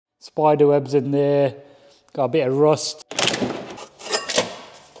Spider webs in there. Got a bit of rust.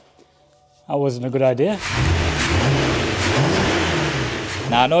 That wasn't a good idea.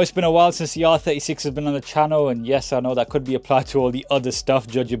 Now, I know it's been a while since the R36 has been on the channel, and yes, I know that could be applied to all the other stuff,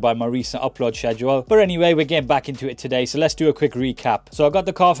 judging by my recent upload schedule. But anyway, we're getting back into it today, so let's do a quick recap. So I got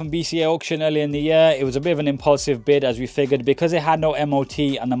the car from BCA auction earlier in the year. It was a bit of an impulsive bid, as we figured, because it had no MOT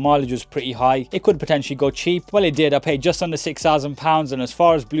and the mileage was pretty high. It could potentially go cheap. Well, it did. I paid just under £6,000, and as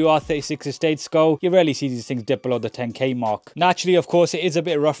far as blue R36 estates go, you rarely see these things dip below the 10k mark. Naturally, of course, it is a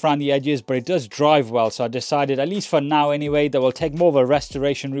bit rough around the edges, but it does drive well, so I decided, at least for now anyway, that we'll take more of a restoration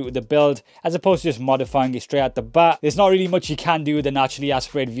route with the build as opposed to just modifying it straight at the bat. There's not really much you can do with a naturally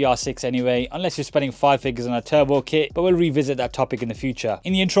aspirated VR6 anyway, unless you're spending 5 figures on a turbo kit, but we'll revisit that topic in the future.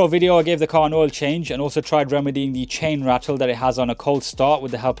 In the intro video, I gave the car an oil change and also tried remedying the chain rattle that it has on a cold start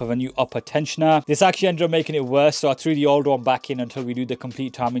with the help of a new upper tensioner. This actually ended up making it worse, so I threw the old one back in until we do the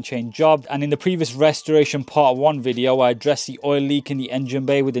complete timing chain job. And in the previous restoration part 1 video, I addressed the oil leak in the engine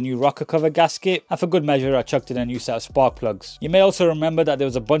bay with the new rocker cover gasket, and for good measure I chucked in a new set of spark plugs. You may also remember that there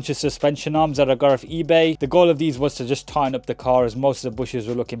was a bunch of suspension arms that I got off eBay. The goal of these was to just tighten up the car, as most of the bushes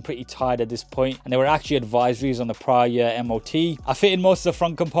were looking pretty tight at this point, and there were actually advisories on the prior year MOT. I fitted most of the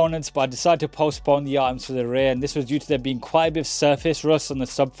front components, but I decided to postpone the items for the rear, and this was due to there being quite a bit of surface rust on the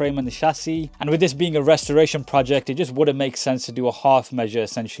subframe and the chassis, and with this being a restoration project, it just wouldn't make sense to do a half measure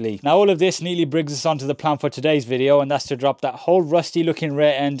essentially. Now all of this neatly brings us onto the plan for today's video, and that's to drop that whole rusty looking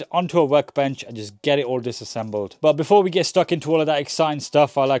rear end onto a workbench and just get it all disassembled. But before we get stuck into all of that exciting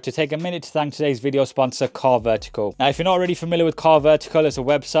stuff, I'd like to take a minute to thank today's video sponsor, Car Vertical. Now, if you're not already familiar with Car Vertical, it's a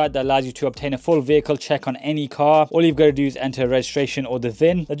website that allows you to obtain a full vehicle check on any car. All you've got to do is enter a registration or the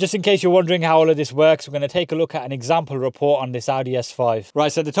VIN. Now, just in case you're wondering how all of this works, we're going to take a look at an example report on this Audi S5.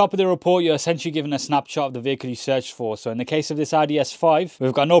 Right, so at the top of the report, you're essentially given a snapshot of the vehicle you searched for. So in the case of this Audi S5,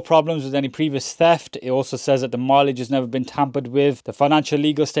 we've got no problems with any previous theft. It also says that the mileage has never been tampered with. The financial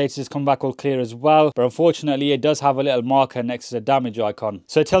legal status has come back all clear as well. But unfortunately, it does have a little marker next to the damage icon.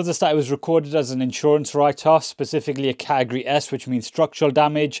 So it tells us that it was recorded as an insurance write-off, specifically a category S, which means structural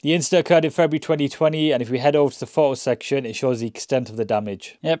damage. The incident occurred in February 2020, and if we head over to the photo section, it shows the extent of the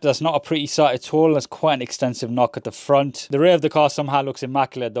damage. Yep, that's not a pretty sight at all. That's quite an extensive knock at the front. The rear of the car somehow looks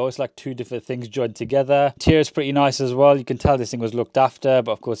immaculate though. It's like two different things joined together. Interior is pretty nice as well. You can tell this thing was looked after,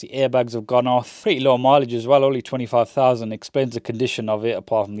 but of course the airbags have gone off. Pretty low mileage as well, only 25,000. Explains the condition of it,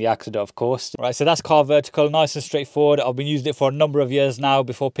 apart from the accident of course. Right, so that's Car Vertical, nice and straightforward. I've been using it for a number of years now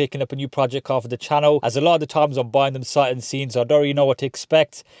before picking up a new project car for the channel, as a lot of the times I'm buying them sight unseen, so I don't really know what to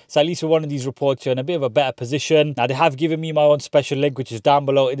expect. So at least with one of these reports you're in a bit of a better position. Now they have given me my own special link, which is down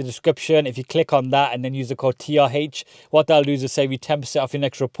below in the description. If you click on that and then use the code TRH, what that'll do is save you 10% off your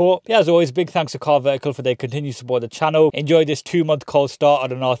next report. But yeah, as always, big thanks to Car Vertical for their continued support of the channel. Enjoy this 2-month cold start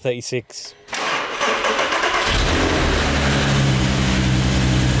on an R36.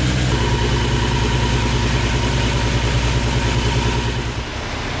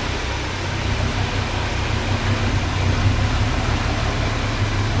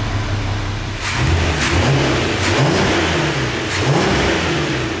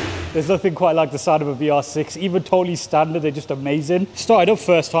 There's nothing quite like the sound of a VR6, even totally standard, they're just amazing. Started up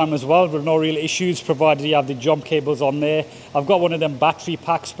first time as well, with no real issues, provided you have the jump cables on there. I've got one of them battery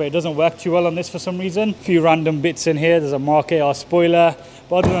packs, but it doesn't work too well on this for some reason. A few random bits in here, there's a Mark AR spoiler.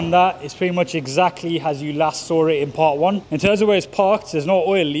 But other than that, it's pretty much exactly as you last saw it in part 1. In terms of where it's parked, there's no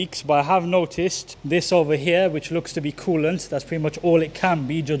oil leaks, but I have noticed this over here, which looks to be coolant. That's pretty much all it can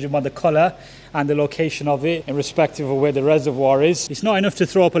be, judging by the color and the location of it, in respective of where the reservoir is. It's not enough to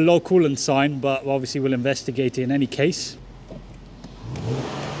throw up a low coolant sign, but obviously we'll investigate it in any case.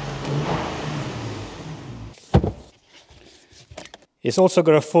 It's also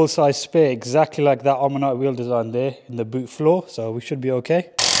got a full-size spare, exactly like that Armonite wheel design there in the boot floor, so we should be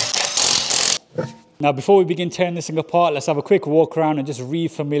okay. Now, before we begin tearing this thing apart, let's have a quick walk around and just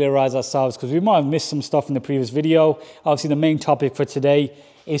re-familiarize ourselves, because we might have missed some stuff in the previous video. Obviously, the main topic for today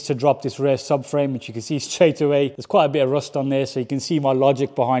is to drop this rear subframe, which you can see straight away. There's quite a bit of rust on there, so you can see my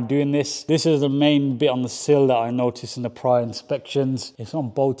logic behind doing this. This is the main bit on the sill that I noticed in the prior inspections. It's on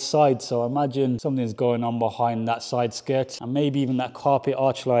both sides, so I imagine something's going on behind that side skirt, and maybe even that carpet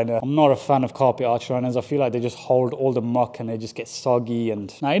arch liner. I'm not a fan of carpet arch liners. I feel like they just hold all the muck and they just get soggy.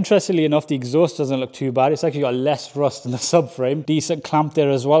 And now, interestingly enough, the exhaust doesn't look too bad. It's actually got less rust in the subframe. Decent clamp there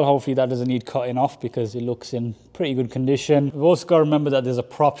as well. Hopefully that doesn't need cutting off, because it looks in pretty good condition. We've also got to remember that there's a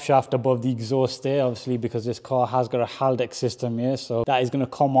prop shaft above the exhaust there, obviously, because this car has got a Haldex system here, so that is going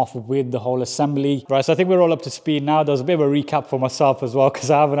to come off with the whole assembly. Right, so I think we're all up to speed now. There's a bit of a recap for myself as well, because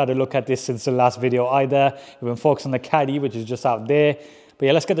I haven't had a look at this since the last video either. We've been focused on the caddy, which is just out there. But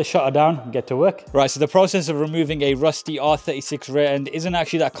yeah, let's get the shutter down and get to work. Right, so the process of removing a rusty R36 rear end isn't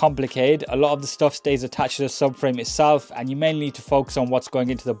actually that complicated. A lot of the stuff stays attached to the subframe itself, and you mainly need to focus on what's going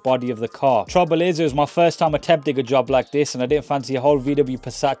into the body of the car. Trouble is, it was my first time attempting a job like this, and I didn't fancy a whole VW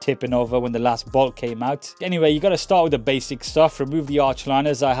Passat tipping over when the last bolt came out. Anyway, you got to start with the basic stuff. Remove the arch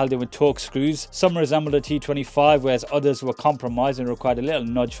liners. I held it with torque screws. Some resembled a T25, whereas others were compromised and required a little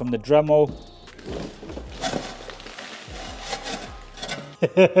nudge from the Dremel.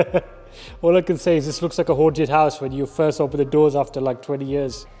 All I can say is this looks like a haunted house when you first open the doors after like 20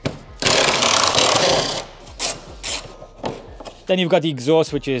 years. Then you've got the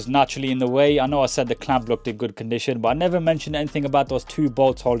exhaust, which is naturally in the way. I know I said the clamp looked in good condition, but I never mentioned anything about those two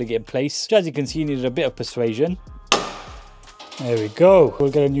bolts holding it in place, which as you can see needed a bit of persuasion. There we go. We'll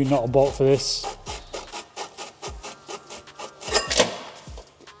get a new nut and bolt for this.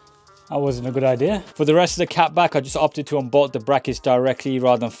 That wasn't a good idea. For the rest of the catback, I just opted to unbolt the brackets directly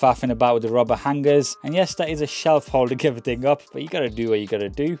rather than faffing about with the rubber hangers. And yes, that is a shelf holding everything up, but you gotta do what you gotta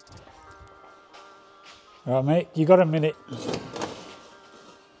do. All right, mate, you got a minute.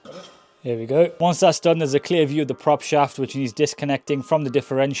 There we go. Once that's done, there's a clear view of the prop shaft, which needs disconnecting from the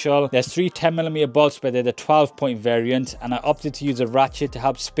differential. There's three 10mm bolts, but they're the 12-point variant, and I opted to use a ratchet to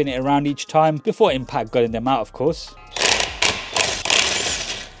help spin it around each time before impact gutting them out, of course.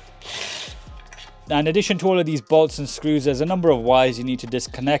 Now, in addition to all of these bolts and screws, there's a number of wires you need to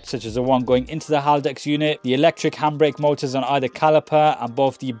disconnect, such as the one going into the Haldex unit, the electric handbrake motors on either caliper, and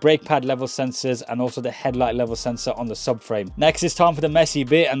both the brake pad level sensors and also the headlight level sensor on the subframe. Next, it's time for the messy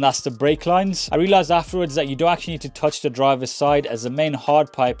bit, and that's the brake lines. I realized afterwards that you don't actually need to touch the driver's side, as the main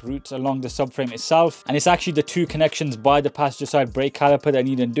hard pipe routes along the subframe itself, and it's actually the two connections by the passenger side brake caliper that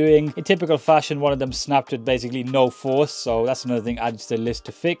need undoing. In typical fashion, one of them snapped with basically no force, so that's another thing added to the list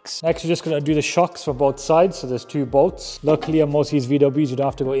to fix. Next, we're just going to do the shocks for both sides. So there's two bolts. Luckily on most of these VWs you don't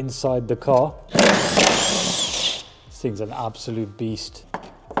have to go inside the car. This thing's an absolute beast.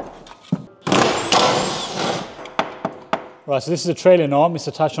 Right, so this is a trailing arm. It's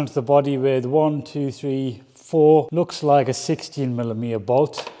attached onto the body with 1, 2, 3, 4. Looks like a 16mm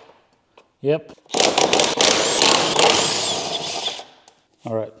bolt. Yep.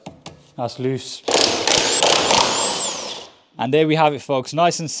 All right, that's loose. And there we have it, folks.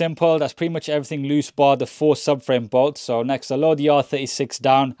 Nice and simple. That's pretty much everything loose bar the 4 subframe bolts. So next I load the R36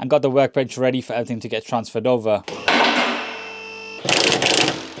 down and got the workbench ready for everything to get transferred over.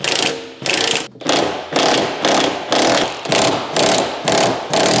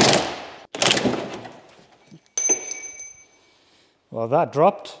 Well, that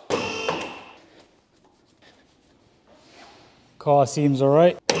dropped. Car seems all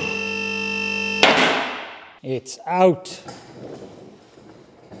right. It's out.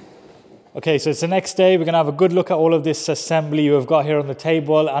 Okay, so it's the next day. We're going to have a good look at all of this assembly we've got here on the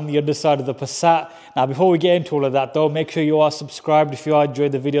table and the underside of the Passat. Now, before we get into all of that though, make sure you are subscribed if you are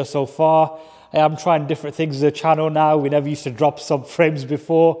enjoying the video so far. I am trying different things with the channel now. We never used to drop subframes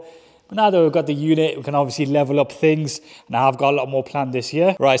before. But now that we've got the unit, we can obviously level up things. Now I've got a lot more planned this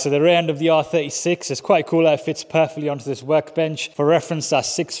year. Right, so the rear end of the R36 is quite cool. It fits perfectly onto this workbench. For reference, that's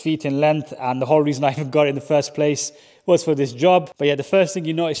 6 feet in length. And the whole reason I even got it in the first place was for this job. But yeah, the first thing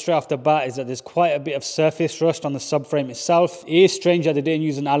you notice straight off the bat is that there's quite a bit of surface rust on the subframe itself. It is strange that they didn't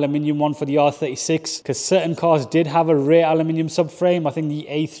use an aluminium one for the R36, because certain cars did have a rare aluminium subframe. I think the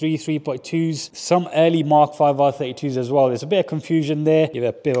A3 3.2s, some early Mark 5 R32s as well. There's a bit of confusion there. Give it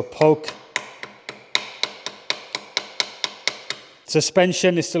a bit of a poke.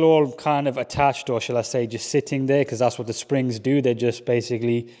 Suspension is still all kind of attached, or shall I say just sitting there, because that's what the springs do. They just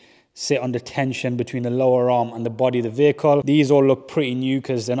basically sit under tension between the lower arm and the body of the vehicle. These all look pretty new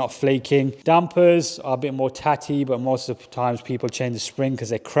because they're not flaking. Dampers are a bit more tatty, but most of the times people change the spring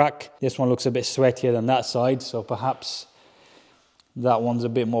because they crack. This one looks a bit sweatier than that side, so perhaps that one's a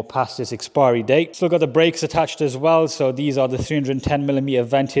bit more past its expiry date. Still got the brakes attached as well. So these are the 310mm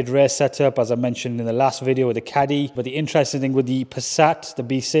vented rear setup, as I mentioned in the last video with the Caddy. But the interesting thing with the Passat, the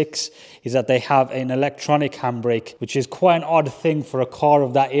B6, is that they have an electronic handbrake, which is quite an odd thing for a car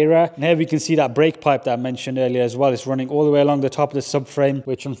of that era. And here we can see that brake pipe that I mentioned earlier as well. It's running all the way along the top of the subframe,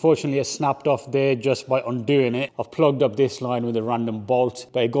 which unfortunately has snapped off there just by undoing it. I've plugged up this line with a random bolt,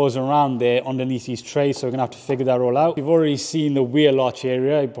 but it goes around there underneath these trays, so we're gonna have to figure that all out. We've already seen the wheel arch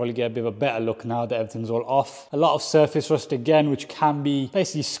area. You probably get a bit of a better look now that everything's all off. A lot of surface rust again, which can be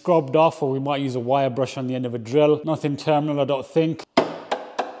basically scrubbed off, or we might use a wire brush on the end of a drill. Nothing terminal, I don't think.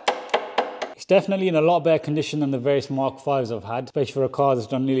 It's definitely in a lot better condition than the various Mark 5s I've had, especially for a car that's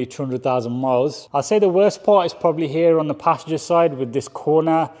done nearly 200,000 miles. I'd say the worst part is probably here on the passenger side with this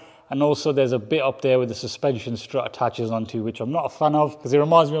corner. And also there's a bit up there where the suspension strut attaches onto, which I'm not a fan of because it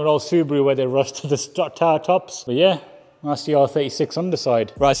reminds me of an old Subaru where they rusted the strut tire tops. But yeah, that's the R36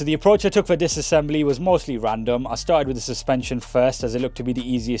 underside. Right, so the approach I took for disassembly was mostly random. I started with the suspension first as it looked to be the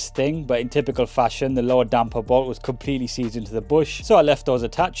easiest thing, but in typical fashion, the lower damper bolt was completely seized into the bush, so I left those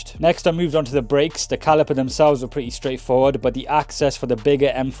attached. Next, I moved on to the brakes. The caliper themselves were pretty straightforward, but the access for the bigger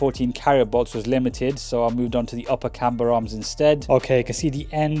M14 carrier bolts was limited, so I moved on to the upper camber arms instead. Okay, you can see the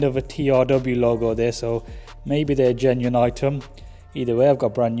end of a TRW logo there, so maybe they're a genuine item. Either way, I've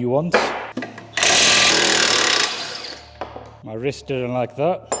got brand new ones. My wrist didn't like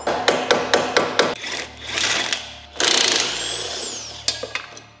that.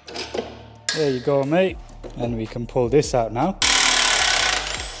 There you go, mate. And we can pull this out now.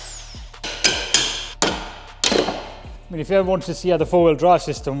 I mean, if you ever want to see how the four-wheel drive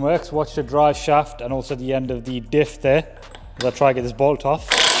system works, watch the drive shaft and also the end of the diff there, as I try to get this bolt off.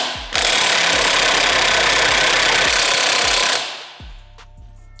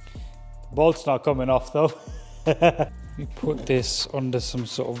 Bolt's not coming off though. We put this under some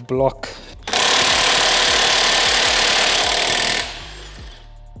sort of block.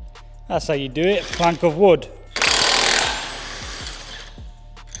 That's how you do it, plank of wood.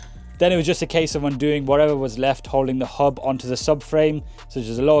 Then it was just a case of undoing whatever was left holding the hub onto the subframe, such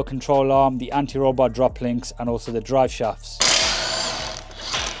as the lower control arm, the anti-robot drop links, and also the drive shafts.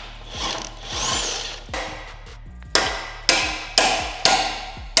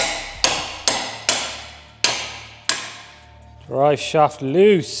 Drive shaft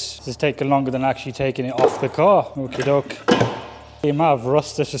loose. This is taking longer than actually taking it off the car. Okie doke. The amount of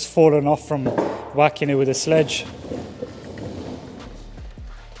rust that's just fallen off from whacking it with a sledge.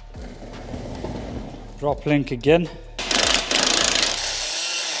 Drop link again.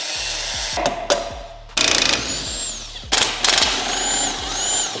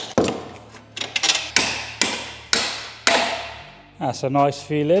 That's a nice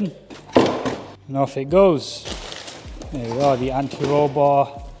feeling. And off it goes. There we are, the anti-roll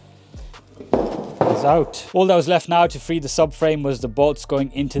bar is out. All that was left now to free the subframe was the bolts going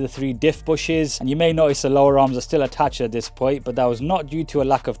into the 3 diff bushes, and you may notice the lower arms are still attached at this point, but that was not due to a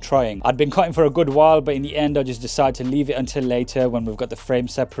lack of trying. I'd been cutting for a good while, but in the end I just decided to leave it until later when we've got the frame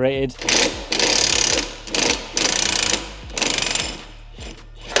separated.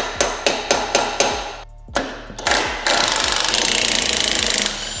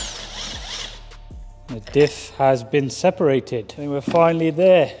 The diff has been separated and we're finally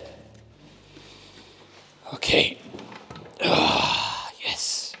there. Okay.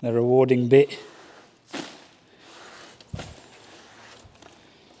 Yes, the rewarding bit.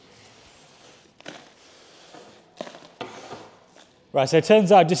 Right, so it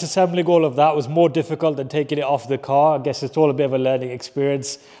turns out disassembling all of that was more difficult than taking it off the car. I guess it's all a bit of a learning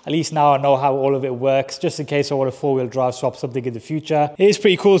experience. At least now I know how all of it works, just in case I want to four-wheel drive swap something in the future. It is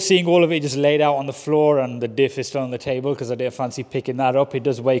pretty cool seeing all of it just laid out on the floor and the diff is still on the table because I didn't fancy picking that up. It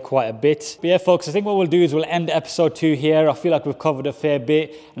does weigh quite a bit. But yeah, folks, I think what we'll do is we'll end episode 2 here. I feel like we've covered a fair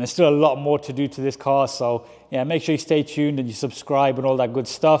bit and there's still a lot more to do to this car, so yeah, make sure you stay tuned and you subscribe and all that good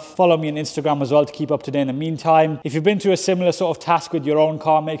stuff. Follow me on Instagram as well to keep up to date in the meantime. If you've been through a similar sort of task with your own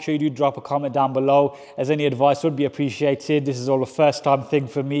car, make sure you do drop a comment down below, as any advice would be appreciated. This is all a first time thing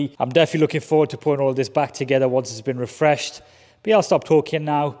for me. I'm definitely looking forward to putting all this back together once it's been refreshed. But yeah, I'll stop talking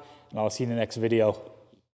now and I'll see you in the next video.